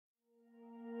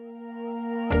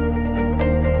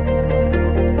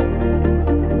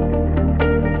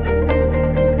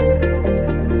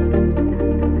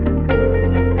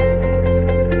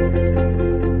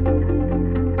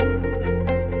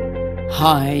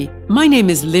Hi, my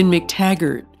name is Lynn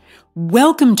McTaggart.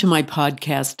 Welcome to my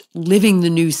podcast, Living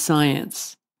the New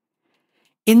Science.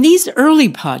 In these early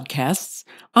podcasts,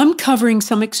 I'm covering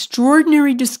some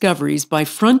extraordinary discoveries by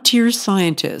frontier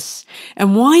scientists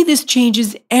and why this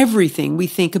changes everything we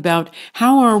think about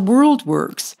how our world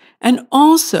works and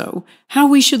also how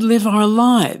we should live our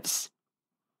lives.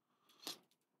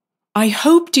 I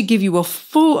hope to give you a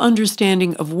full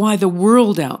understanding of why the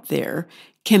world out there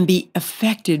can be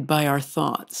affected by our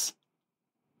thoughts.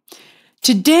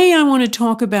 Today, I want to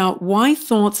talk about why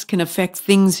thoughts can affect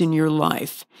things in your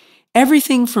life,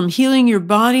 everything from healing your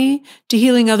body to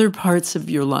healing other parts of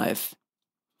your life.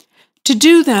 To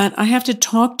do that, I have to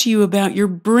talk to you about your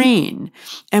brain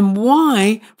and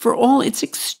why, for all its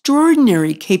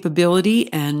extraordinary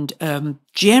capability and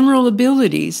general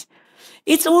abilities,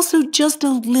 it's also just a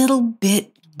little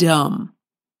bit dumb.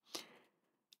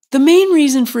 The main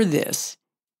reason for this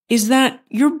is that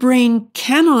your brain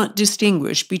cannot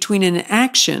distinguish between an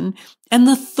action and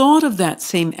the thought of that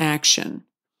same action.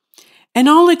 And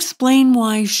I'll explain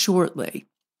why shortly.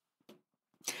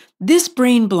 This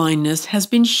brain blindness has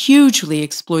been hugely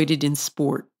exploited in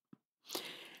sport.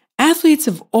 Athletes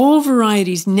of all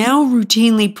varieties now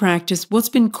routinely practice what's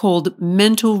been called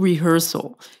mental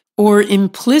rehearsal, or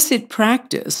implicit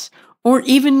practice, or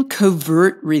even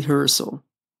covert rehearsal.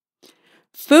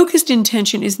 Focused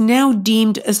intention is now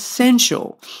deemed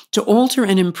essential to alter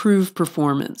and improve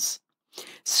performance.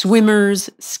 Swimmers,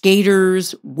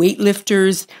 skaters,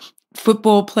 weightlifters,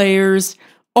 football players,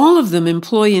 all of them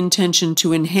employ intention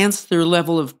to enhance their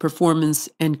level of performance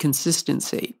and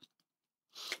consistency.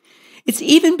 It's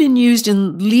even been used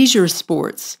in leisure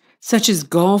sports, such as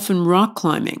golf and rock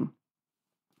climbing.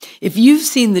 If you've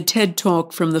seen the TED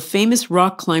Talk from the famous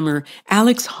rock climber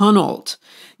Alex Honnold,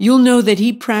 you'll know that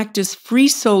he practiced free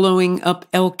soloing up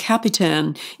El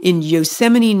Capitan in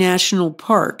Yosemite National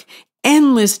Park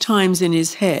endless times in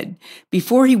his head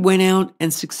before he went out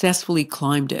and successfully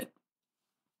climbed it.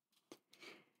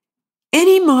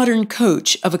 Any modern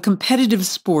coach of a competitive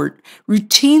sport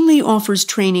routinely offers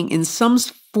training in some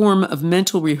form of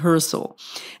mental rehearsal,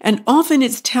 and often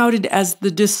it's touted as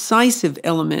the decisive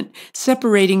element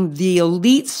separating the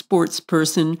elite sports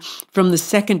person from the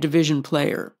second division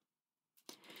player.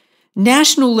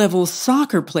 National-level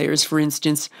soccer players, for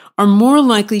instance, are more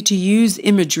likely to use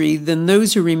imagery than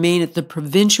those who remain at the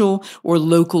provincial or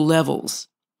local levels.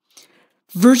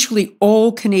 Virtually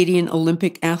all Canadian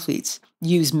Olympic athletes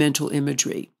use mental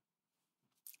imagery.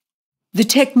 The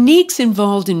techniques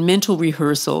involved in mental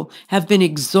rehearsal have been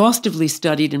exhaustively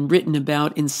studied and written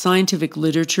about in scientific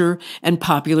literature and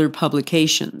popular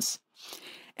publications.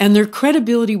 And their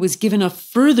credibility was given a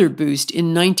further boost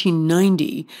in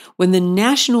 1990 when the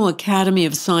National Academy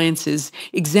of Sciences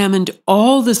examined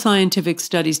all the scientific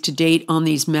studies to date on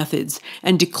these methods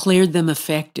and declared them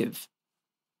effective.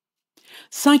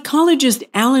 Psychologist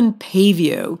Alan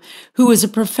Pavio, who is a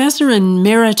professor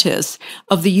emeritus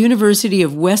of the University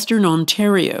of Western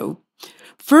Ontario,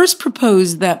 first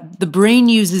proposed that the brain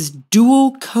uses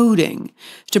dual coding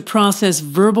to process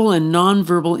verbal and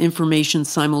nonverbal information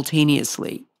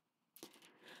simultaneously.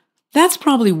 That's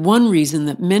probably one reason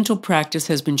that mental practice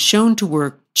has been shown to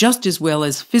work just as well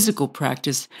as physical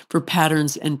practice for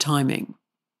patterns and timing.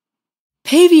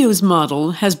 Pavio's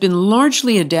model has been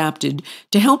largely adapted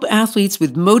to help athletes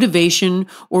with motivation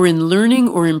or in learning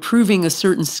or improving a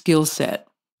certain skill set.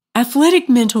 Athletic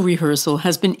mental rehearsal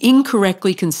has been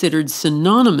incorrectly considered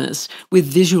synonymous with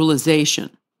visualization.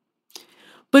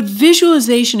 But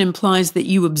visualization implies that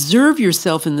you observe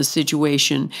yourself in the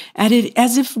situation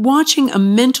as if watching a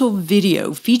mental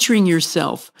video featuring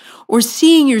yourself or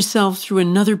seeing yourself through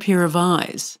another pair of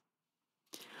eyes.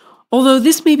 Although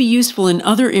this may be useful in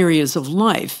other areas of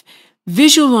life,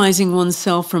 visualizing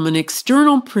oneself from an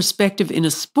external perspective in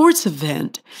a sports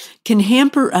event can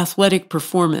hamper athletic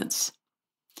performance.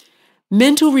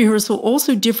 Mental rehearsal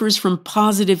also differs from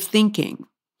positive thinking.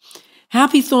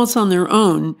 Happy thoughts on their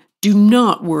own do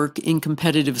not work in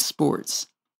competitive sports.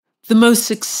 The most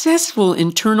successful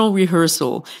internal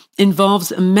rehearsal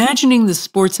involves imagining the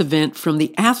sports event from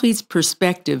the athlete's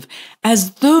perspective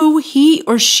as though he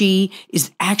or she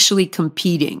is actually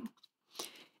competing.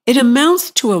 It amounts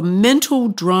to a mental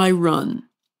dry run.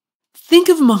 Think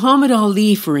of Muhammad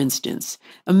Ali, for instance,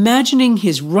 imagining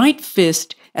his right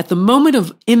fist at the moment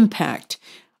of impact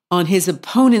on his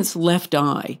opponent's left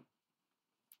eye.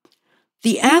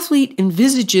 The athlete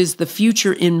envisages the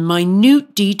future in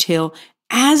minute detail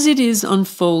as it is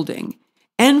unfolding,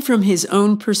 and from his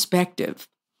own perspective.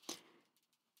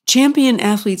 Champion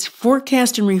athletes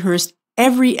forecast and rehearse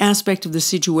every aspect of the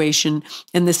situation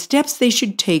and the steps they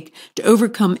should take to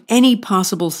overcome any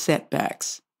possible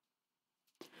setbacks.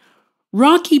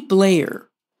 Rocky Bleier,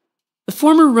 the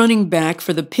former running back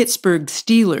for the Pittsburgh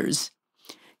Steelers,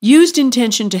 used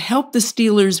intention to help the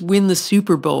Steelers win the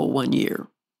Super Bowl one year.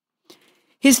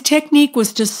 His technique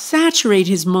was to saturate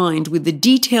his mind with the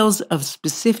details of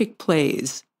specific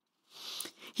plays.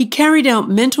 He carried out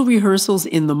mental rehearsals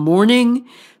in the morning,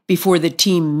 before the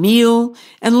team meal,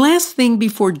 and last thing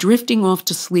before drifting off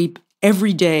to sleep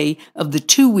every day of the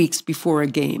 2 weeks before a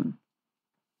game.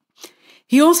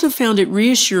 He also found it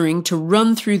reassuring to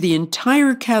run through the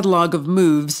entire catalog of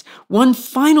moves one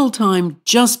final time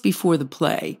just before the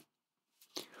play.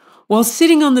 While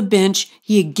sitting on the bench,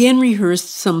 he again rehearsed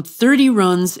some 30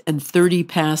 runs and 30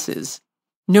 passes.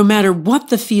 No matter what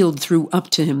the field threw up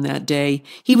to him that day,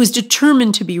 he was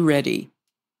determined to be ready.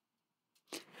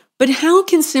 But how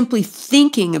can simply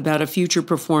thinking about a future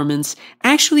performance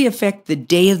actually affect the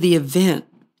day of the event?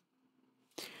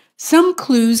 Some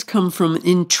clues come from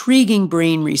intriguing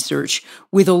brain research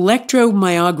with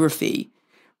electromyography,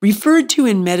 referred to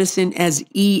in medicine as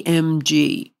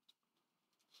EMG.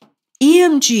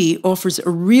 EMG offers a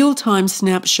real-time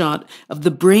snapshot of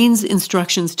the brain's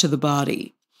instructions to the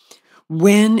body,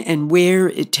 when and where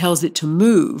it tells it to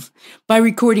move, by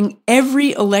recording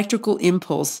every electrical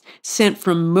impulse sent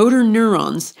from motor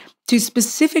neurons to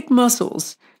specific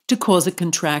muscles to cause a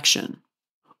contraction.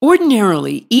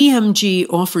 Ordinarily, EMG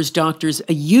offers doctors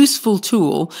a useful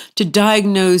tool to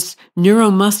diagnose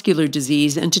neuromuscular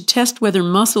disease and to test whether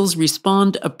muscles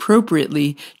respond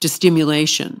appropriately to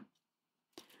stimulation.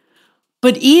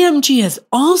 But EMG has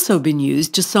also been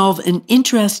used to solve an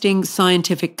interesting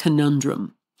scientific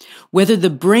conundrum: whether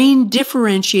the brain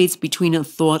differentiates between a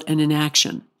thought and an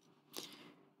action.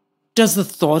 Does the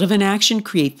thought of an action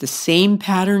create the same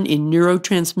pattern in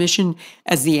neurotransmission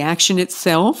as the action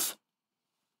itself?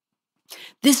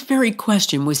 This very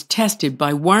question was tested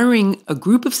by wiring a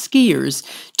group of skiers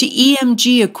to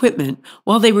EMG equipment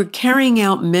while they were carrying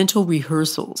out mental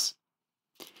rehearsals.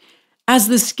 As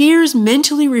the skiers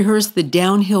mentally rehearsed the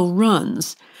downhill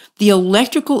runs, the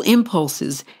electrical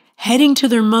impulses heading to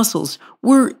their muscles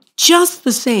were just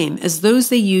the same as those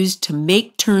they used to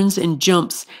make turns and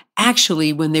jumps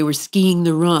actually when they were skiing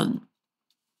the run.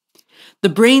 The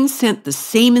brain sent the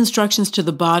same instructions to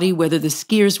the body whether the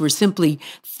skiers were simply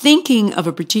thinking of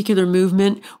a particular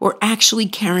movement or actually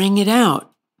carrying it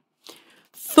out.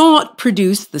 Thought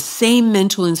produced the same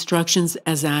mental instructions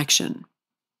as action.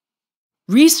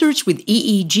 Research with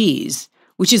EEGs,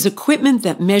 which is equipment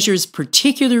that measures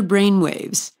particular brain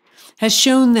waves, has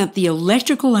shown that the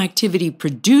electrical activity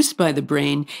produced by the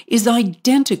brain is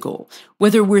identical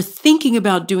whether we're thinking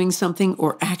about doing something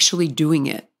or actually doing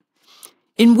it.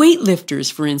 In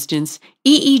weightlifters, for instance,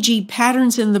 EEG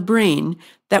patterns in the brain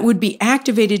that would be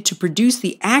activated to produce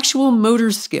the actual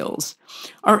motor skills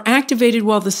are activated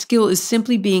while the skill is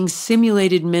simply being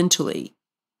simulated mentally.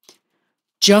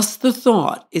 Just the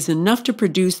thought is enough to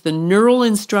produce the neural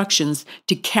instructions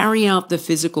to carry out the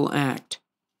physical act.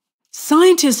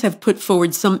 Scientists have put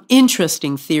forward some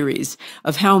interesting theories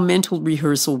of how mental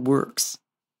rehearsal works.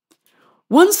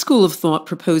 One school of thought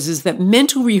proposes that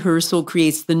mental rehearsal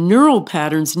creates the neural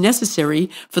patterns necessary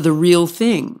for the real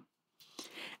thing.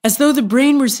 As though the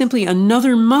brain were simply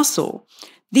another muscle,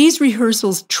 these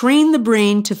rehearsals train the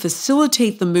brain to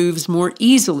facilitate the moves more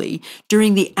easily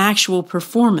during the actual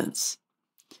performance.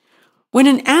 When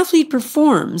an athlete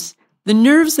performs, the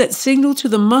nerves that signal to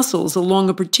the muscles along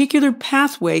a particular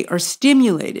pathway are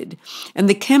stimulated, and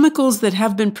the chemicals that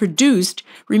have been produced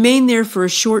remain there for a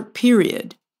short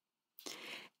period.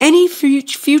 Any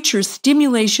future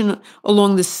stimulation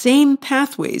along the same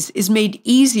pathways is made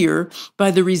easier by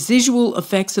the residual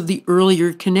effects of the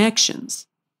earlier connections.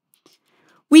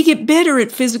 We get better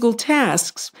at physical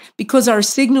tasks because our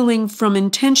signaling from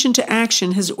intention to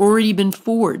action has already been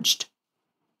forged.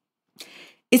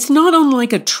 It's not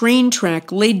unlike a train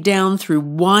track laid down through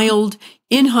wild,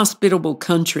 inhospitable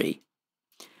country.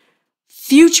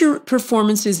 Future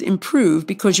performances improve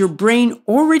because your brain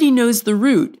already knows the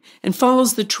route and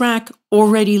follows the track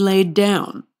already laid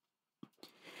down.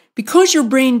 Because your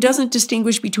brain doesn't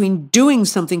distinguish between doing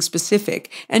something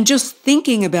specific and just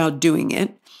thinking about doing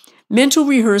it, mental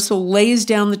rehearsal lays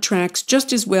down the tracks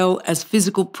just as well as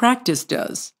physical practice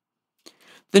does.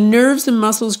 The nerves and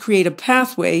muscles create a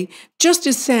pathway just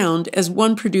as sound as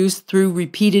one produced through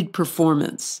repeated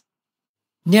performance.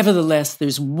 Nevertheless,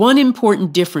 there's one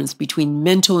important difference between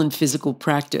mental and physical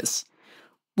practice.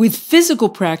 With physical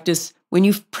practice, when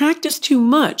you've practiced too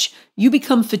much, you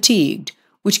become fatigued,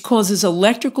 which causes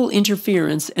electrical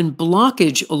interference and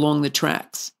blockage along the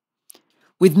tracks.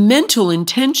 With mental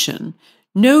intention,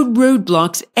 no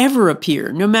roadblocks ever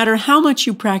appear, no matter how much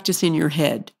you practice in your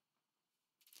head.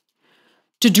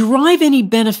 To derive any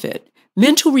benefit,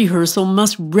 mental rehearsal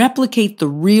must replicate the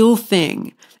real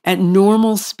thing at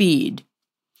normal speed.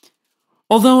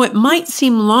 Although it might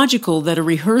seem logical that a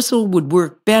rehearsal would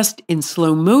work best in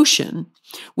slow motion,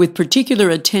 with particular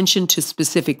attention to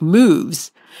specific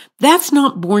moves, that's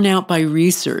not borne out by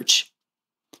research.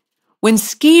 When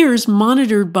skiers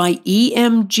monitored by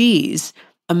EMGs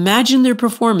imagined their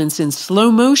performance in slow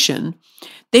motion,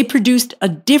 they produced a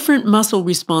different muscle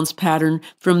response pattern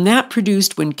from that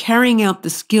produced when carrying out the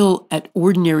skill at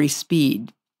ordinary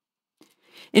speed.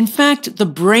 In fact, the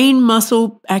brain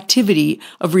muscle activity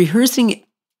of rehearsing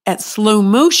at slow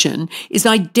motion is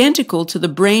identical to the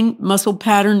brain muscle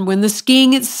pattern when the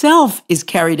skiing itself is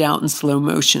carried out in slow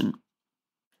motion.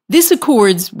 This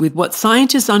accords with what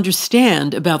scientists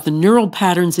understand about the neural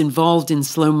patterns involved in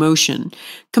slow motion,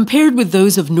 compared with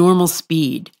those of normal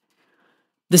speed.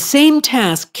 The same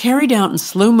task carried out in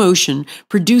slow motion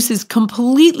produces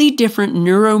completely different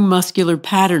neuromuscular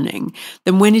patterning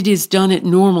than when it is done at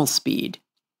normal speed.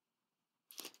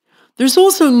 There's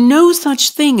also no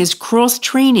such thing as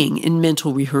cross-training in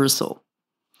mental rehearsal.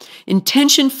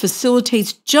 Intention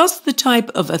facilitates just the type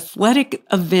of athletic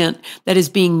event that is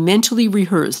being mentally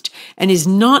rehearsed and is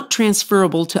not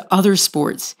transferable to other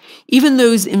sports, even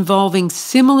those involving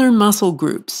similar muscle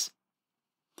groups.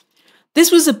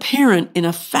 This was apparent in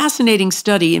a fascinating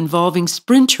study involving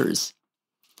sprinters.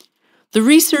 The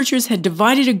researchers had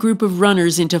divided a group of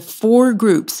runners into 4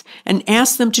 groups and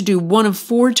asked them to do one of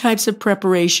 4 types of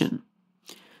preparation: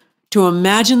 to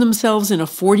imagine themselves in a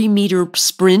 40-meter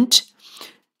sprint,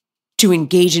 to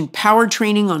engage in power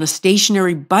training on a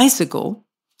stationary bicycle,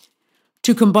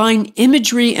 to combine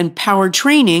imagery and power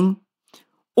training,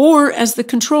 or, as the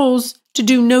controls, to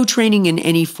do no training in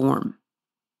any form.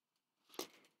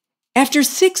 After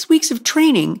 6 weeks of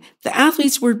training, the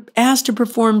athletes were asked to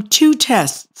perform 2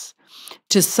 tests: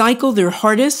 to cycle their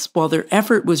hardest while their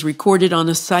effort was recorded on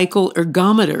a cycle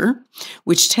ergometer,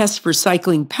 which tests for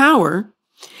cycling power,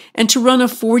 and to run a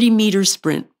 40-meter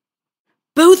sprint.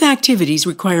 Both activities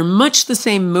require much the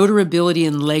same motor ability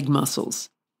and leg muscles.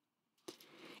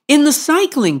 In the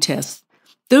cycling test,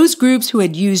 those groups who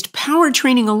had used power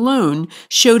training alone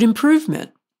showed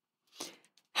improvement.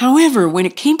 However, when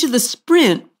it came to the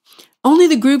sprint, only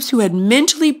the groups who had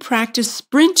mentally practiced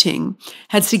sprinting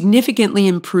had significantly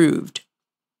improved.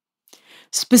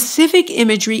 Specific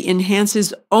imagery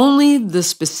enhances only the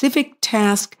specific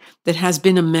task that has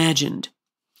been imagined.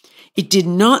 It did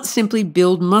not simply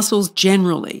build muscles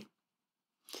generally.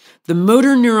 The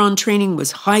motor neuron training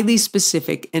was highly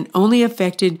specific and only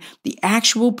affected the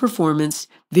actual performance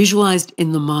visualized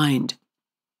in the mind.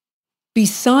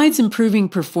 Besides improving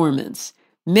performance,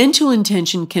 mental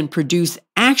intention can produce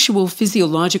actual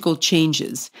physiological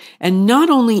changes, and not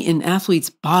only in athletes'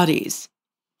 bodies.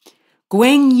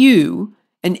 Guang Yu,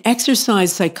 an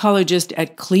exercise psychologist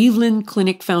at Cleveland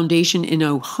Clinic Foundation in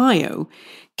Ohio,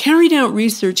 carried out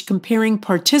research comparing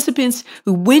participants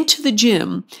who went to the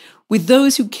gym with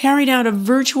those who carried out a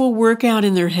virtual workout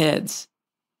in their heads.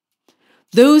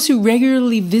 Those who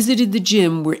regularly visited the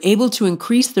gym were able to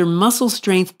increase their muscle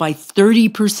strength by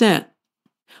 30%.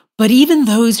 But even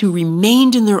those who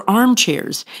remained in their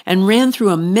armchairs and ran through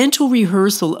a mental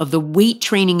rehearsal of the weight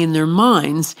training in their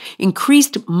minds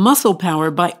increased muscle power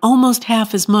by almost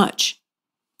half as much.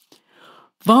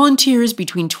 Volunteers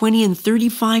between 20 and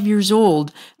 35 years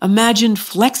old imagined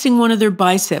flexing one of their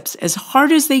biceps as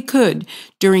hard as they could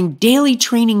during daily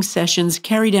training sessions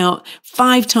carried out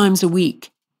 5 times a week.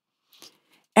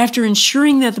 After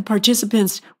ensuring that the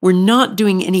participants were not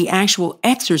doing any actual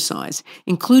exercise,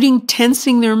 including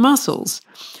tensing their muscles,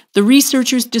 the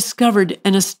researchers discovered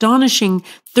an astonishing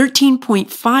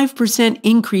 13.5%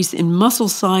 increase in muscle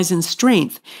size and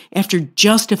strength after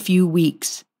just a few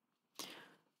weeks.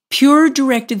 Pure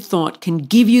directed thought can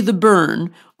give you the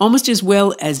burn almost as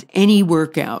well as any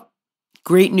workout.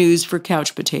 Great news for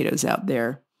couch potatoes out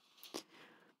there.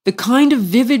 The kind of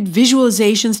vivid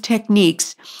visualizations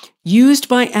techniques used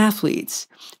by athletes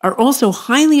are also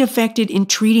highly effective in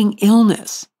treating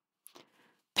illness.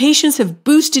 Patients have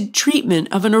boosted treatment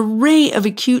of an array of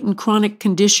acute and chronic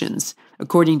conditions,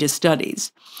 according to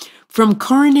studies, from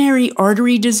coronary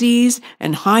artery disease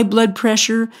and high blood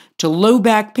pressure to low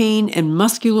back pain and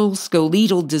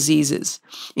musculoskeletal diseases,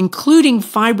 including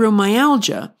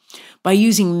fibromyalgia, by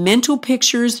using mental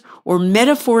pictures or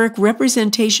metaphoric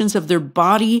representations of their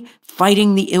body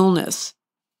fighting the illness.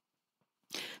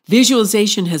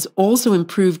 Visualization has also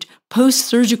improved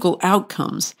post-surgical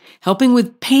outcomes, helping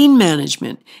with pain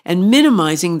management and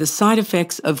minimizing the side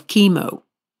effects of chemo.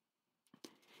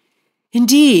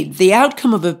 Indeed, the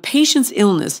outcome of a patient's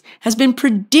illness has been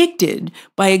predicted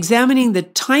by examining the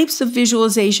types of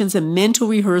visualizations and mental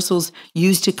rehearsals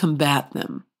used to combat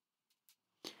them.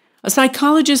 A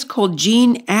psychologist called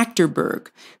Jean Achterberg,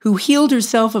 who healed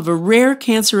herself of a rare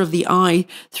cancer of the eye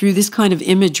through this kind of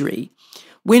imagery,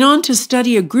 went on to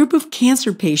study a group of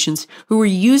cancer patients who were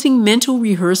using mental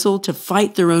rehearsal to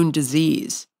fight their own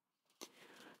disease.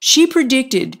 She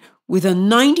predicted with a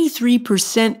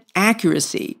 93%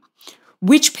 accuracy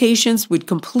which patients would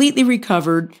completely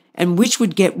recover and which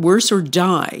would get worse or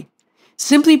die,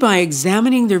 simply by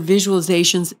examining their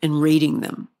visualizations and rating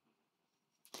them.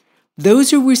 Those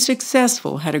who were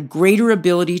successful had a greater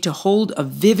ability to hold a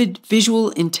vivid visual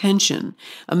intention,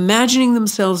 imagining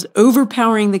themselves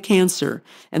overpowering the cancer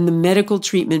and the medical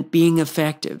treatment being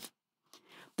effective.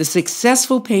 The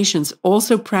successful patients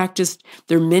also practiced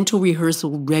their mental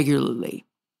rehearsal regularly.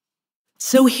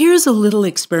 So here's a little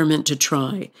experiment to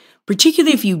try,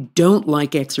 particularly if you don't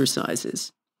like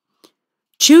exercises.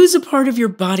 Choose a part of your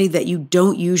body that you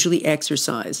don't usually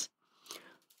exercise.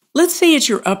 Let's say it's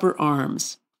your upper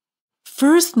arms.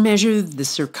 First, measure the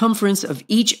circumference of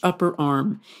each upper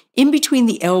arm in between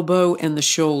the elbow and the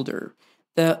shoulder,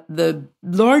 the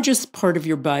largest part of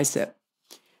your bicep.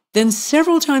 Then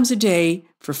several times a day,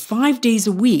 for 5 days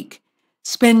a week,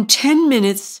 spend 10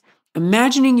 minutes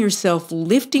imagining yourself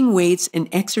lifting weights and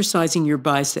exercising your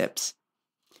biceps.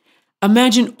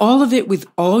 Imagine all of it with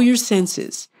all your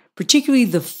senses, particularly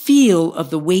the feel of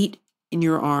the weight in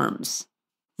your arms.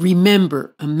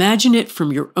 Remember, imagine it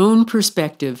from your own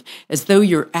perspective as though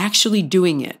you're actually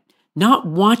doing it, not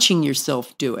watching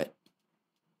yourself do it.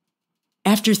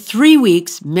 After 3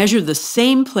 weeks, measure the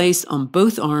same place on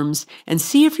both arms and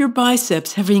see if your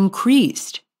biceps have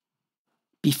increased.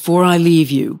 Before I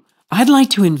leave you, I'd like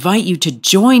to invite you to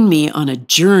join me on a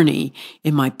journey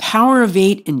in my Power of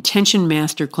 8 Intention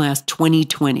Masterclass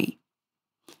 2020.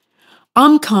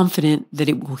 I'm confident that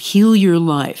it will heal your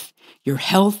life, your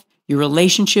health, your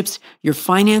relationships, your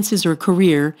finances or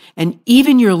career, and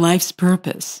even your life's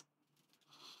purpose.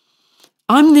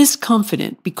 I'm this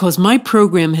confident because my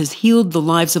program has healed the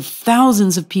lives of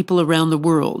thousands of people around the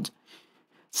world,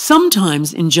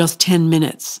 sometimes in just 10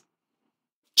 minutes.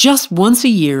 Just once a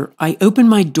year, I open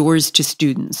my doors to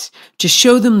students to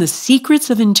show them the secrets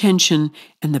of intention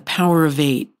and the power of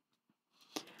 8.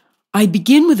 I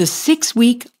begin with a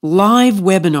 6-week live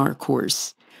webinar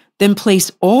course, then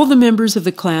place all the members of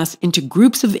the class into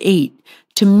groups of 8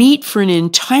 to meet for an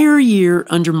entire year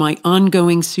under my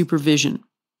ongoing supervision.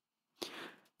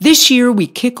 This year, we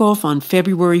kick off on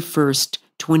February 1st,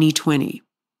 2020.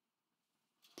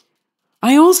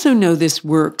 I also know this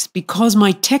works because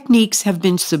my techniques have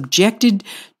been subjected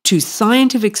to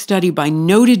scientific study by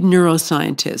noted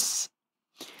neuroscientists.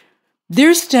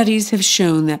 Their studies have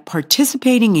shown that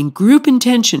participating in group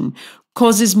intention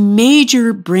causes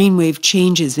major brainwave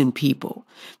changes in people,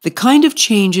 the kind of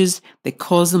changes that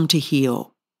cause them to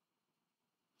heal.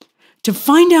 To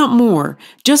find out more,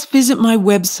 just visit my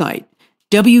website,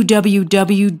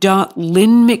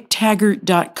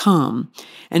 www.lynnmctaggart.com,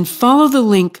 and follow the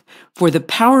link for the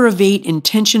Power of 8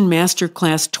 Intention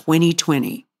Masterclass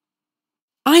 2020.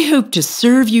 I hope to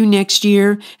serve you next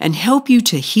year and help you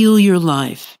to heal your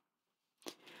life.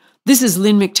 This is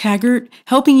Lynn McTaggart,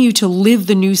 helping you to live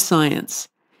the new science.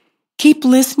 Keep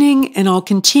listening, and I'll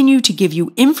continue to give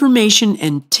you information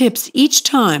and tips each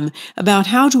time about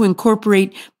how to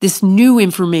incorporate this new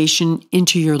information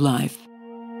into your life.